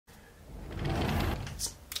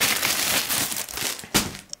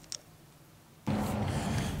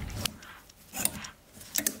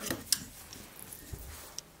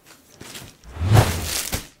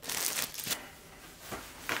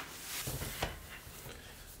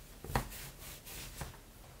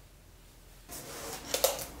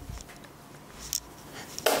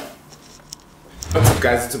up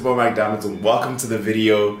guys, it's your boy Mike Diamonds and welcome to the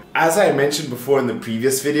video. As I mentioned before in the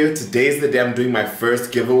previous video, today's the day I'm doing my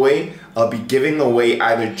first giveaway. I'll be giving away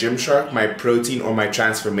either Gymshark, my protein, or my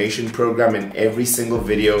transformation program in every single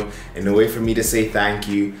video in a way for me to say thank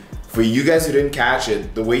you. For you guys who didn't catch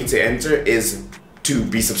it, the way to enter is to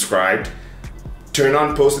be subscribed, turn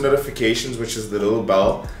on post notifications, which is the little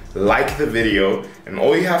bell, like the video, and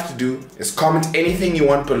all you have to do is comment anything you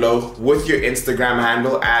want below with your Instagram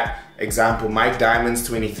handle at example Mike Diamonds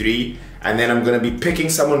 23, and then I'm gonna be picking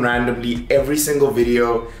someone randomly every single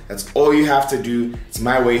video. That's all you have to do. It's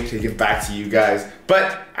my way to give back to you guys.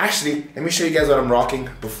 But actually, let me show you guys what I'm rocking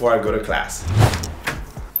before I go to class.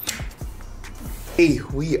 Hey,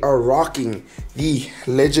 we are rocking the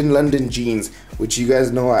Legend London jeans, which you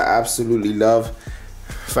guys know I absolutely love.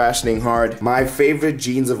 Fashioning hard. My favorite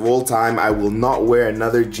jeans of all time. I will not wear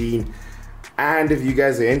another jean. And if you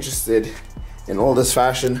guys are interested in all this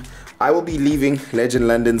fashion, I will be leaving Legend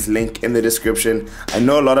London's link in the description. I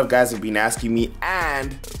know a lot of guys have been asking me,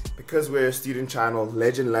 and because we're a student channel,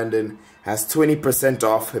 Legend London has 20%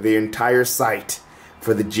 off their entire site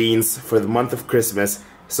for the jeans for the month of Christmas.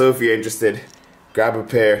 So if you're interested, grab a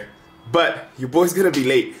pair. But your boy's gonna be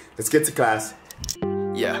late. Let's get to class.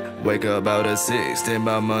 Yeah, wake up about at 6, think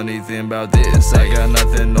about money, think about this. I got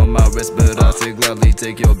nothing on my wrist, but I'll gladly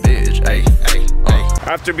take your bitch. Ay, ay, ay.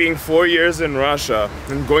 After being 4 years in Russia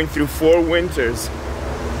and going through 4 winters,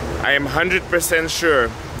 I am 100% sure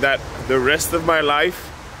that the rest of my life,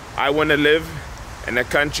 I want to live in a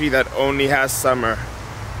country that only has summer.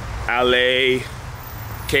 LA,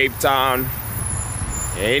 Cape Town,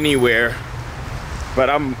 anywhere. But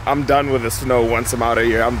I'm done with the snow once I'm out of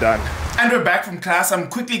here. I'm done. And we're back from class. I'm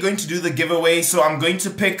quickly going to do the giveaway. So I'm going to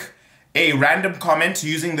pick a random comment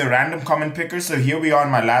using the random comment picker. So here we are in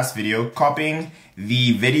my last video, copying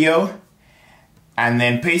the video and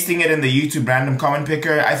then pasting it in the YouTube random comment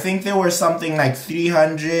picker. I think there were something like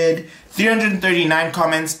 339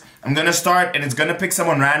 comments. I'm gonna start and it's gonna pick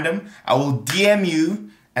someone random. I will DM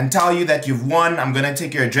you and tell you that you've won. I'm gonna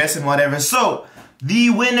take your address and whatever. So the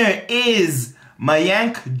winner is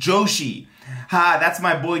Mayank Joshi. Ha, that's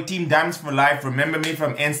my boy, Team Diamonds for Life. Remember me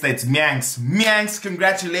from Insta, it's Myanks. Myanks,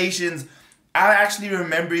 congratulations. I actually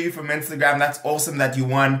remember you from Instagram. That's awesome that you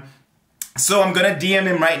won. So I'm gonna DM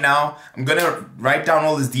him right now. I'm gonna write down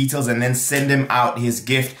all his details and then send him out his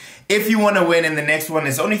gift. If you wanna win in the next one,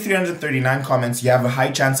 it's only 339 comments. You have a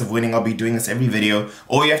high chance of winning. I'll be doing this every video.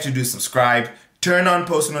 All you have to do is subscribe, turn on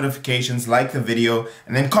post notifications, like the video,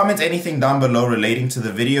 and then comment anything down below relating to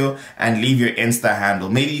the video and leave your Insta handle.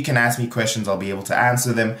 Maybe you can ask me questions, I'll be able to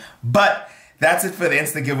answer them. But that's it for the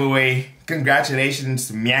Insta giveaway. Congratulations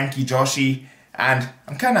to Myanki Joshi, and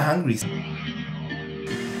I'm kinda hungry.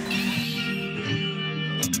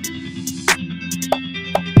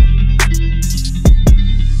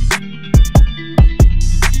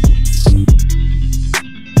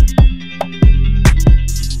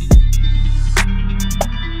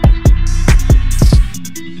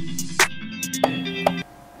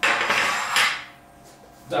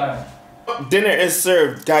 Dinner is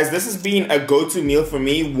served. Guys, this has been a go-to meal for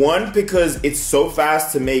me. 1, because it's so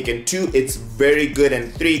fast to make, and 2, it's very good,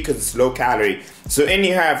 and 3, because it's low calorie. So in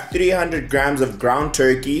here I have 300 grams of ground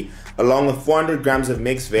turkey along with 400 grams of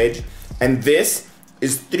mixed veg, and this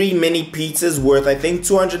is 3 mini pizzas worth I think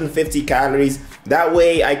 250 calories. That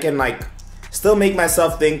way I can like still make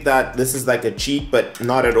myself think that this is like a cheat, but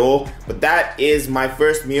not at all. But that is my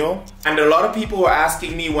first meal. And a lot of people were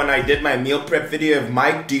asking me when I did my meal prep video of,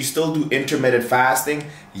 Mike, do you still do intermittent fasting?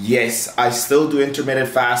 Yes, I still do intermittent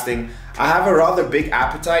fasting. I have a rather big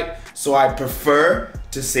appetite, so I prefer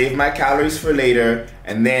to save my calories for later,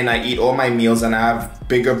 and then I eat all my meals and I have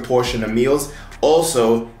bigger portion of meals.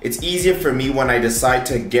 Also, it's easier for me when I decide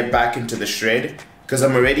to get back into the shred, because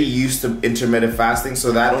I'm already used to intermittent fasting,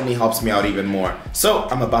 so that only helps me out even more. So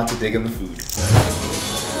I'm about to dig in the food.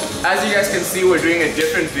 As you guys can see, we're doing a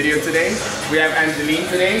different video today. We have Angeline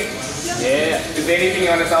today. Yeah. Is there anything you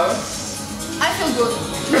want to tell us? I feel good.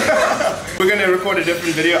 We're gonna record a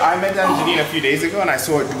different video. I met Angeline a few days ago and I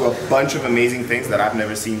saw her do a bunch of amazing things that I've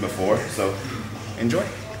never seen before. So enjoy.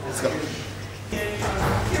 Let's go.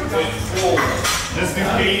 Let's do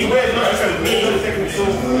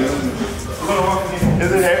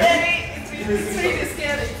Is it heavy? It's really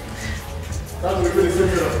scary.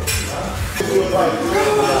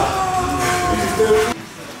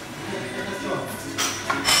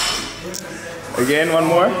 Again, one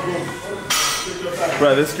more.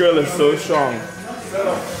 Bro, this girl is so strong.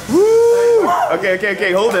 Woo!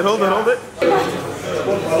 Okay, hold it.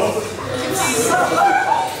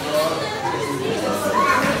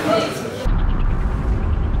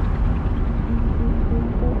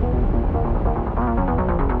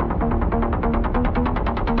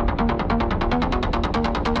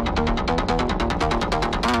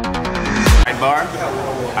 sidebar.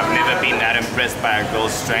 I've never been that impressed by a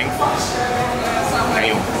girl's strength.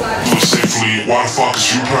 Anyway. Specifically, why the fuck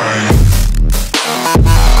is you paying?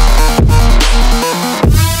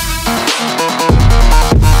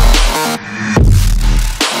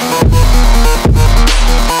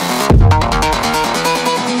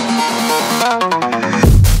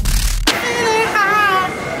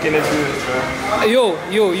 Can I do this, bro?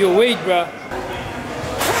 Yo, wait, bro.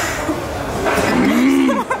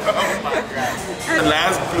 Oh my god. The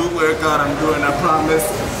last glute workout I'm doing, I promise.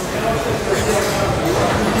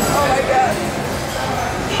 Oh my god.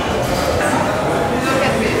 Look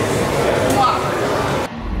at me. Wow.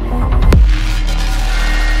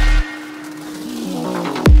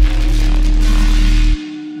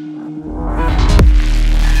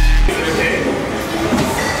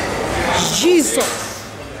 Jesus.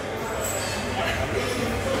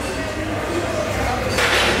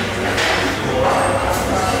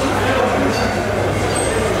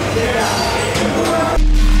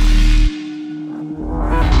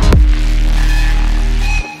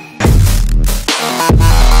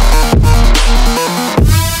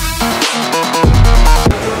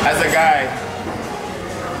 As a guy,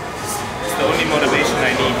 it's the only motivation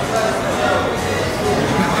I need.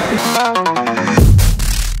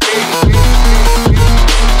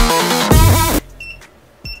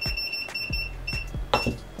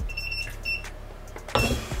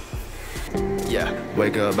 Yeah,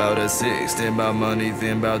 wake up about at 6. Think about money,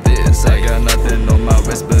 think about this. I got nothing on my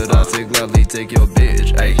wrist, but I'll take gladly take your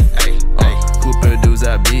bitch. Ayy, who produced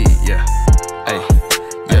that beat? Yeah, ayy,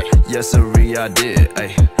 yes sirree, I did.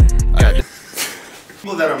 Ayy, got the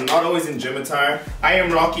People that I'm not always in gym attire, I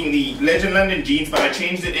am rocking the Legend London jeans, but I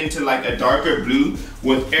changed it into like a darker blue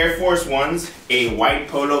with Air Force Ones, a white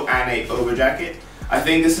polo, and a over jacket. I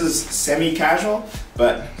think this is semi-casual,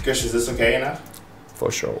 but Kush, is this okay enough? For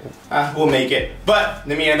sure. We'll make it. But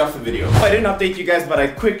let me end off the video. I didn't update you guys, but I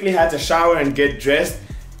quickly had to shower and get dressed.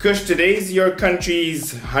 Kush, today's your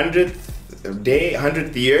country's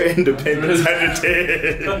 100th year independence.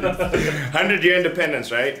 100 year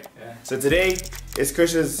independence, right? Yeah. So today is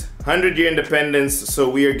Kush's 100-year independence, so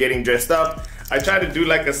we are getting dressed up. I tried to do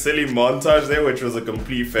like a silly montage there, which was a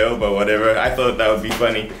complete fail, but whatever. I thought that would be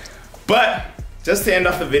funny. But just to end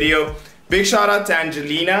off the video, big shout out to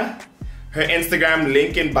Angelina. Her Instagram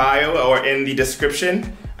link in bio or in the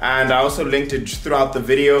description, and I also linked it throughout the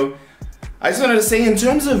video. I just wanted to say, in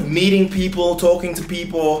terms of meeting people, talking to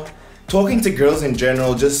girls in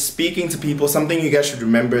general, just speaking to people, something you guys should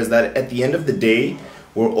remember is that at the end of the day,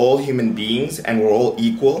 we're all human beings and we're all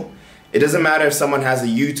equal. It doesn't matter if someone has a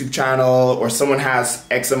YouTube channel or someone has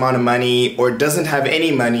X amount of money or doesn't have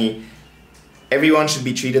any money. Everyone should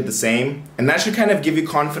be treated the same, and that should kind of give you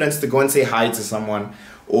confidence to go and say hi to someone.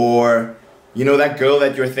 Or, you know, that girl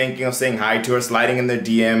that you're thinking of saying hi to or sliding in their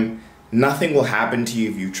DM, nothing will happen to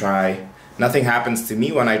you if you try. Nothing happens to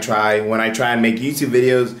me when I try. When I try and make YouTube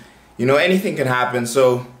videos, you know, anything can happen.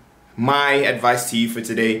 So my advice to you for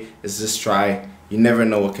today is just try. You never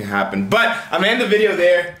know what can happen. But I'm gonna end the video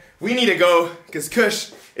there. We need to go because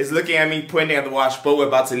Kush is looking at me, pointing at the watch, but we're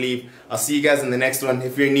about to leave. I'll see you guys in the next one.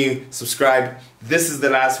 If you're new, subscribe. This is the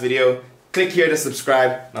last video. Click here to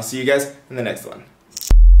subscribe, and I'll see you guys in the next one.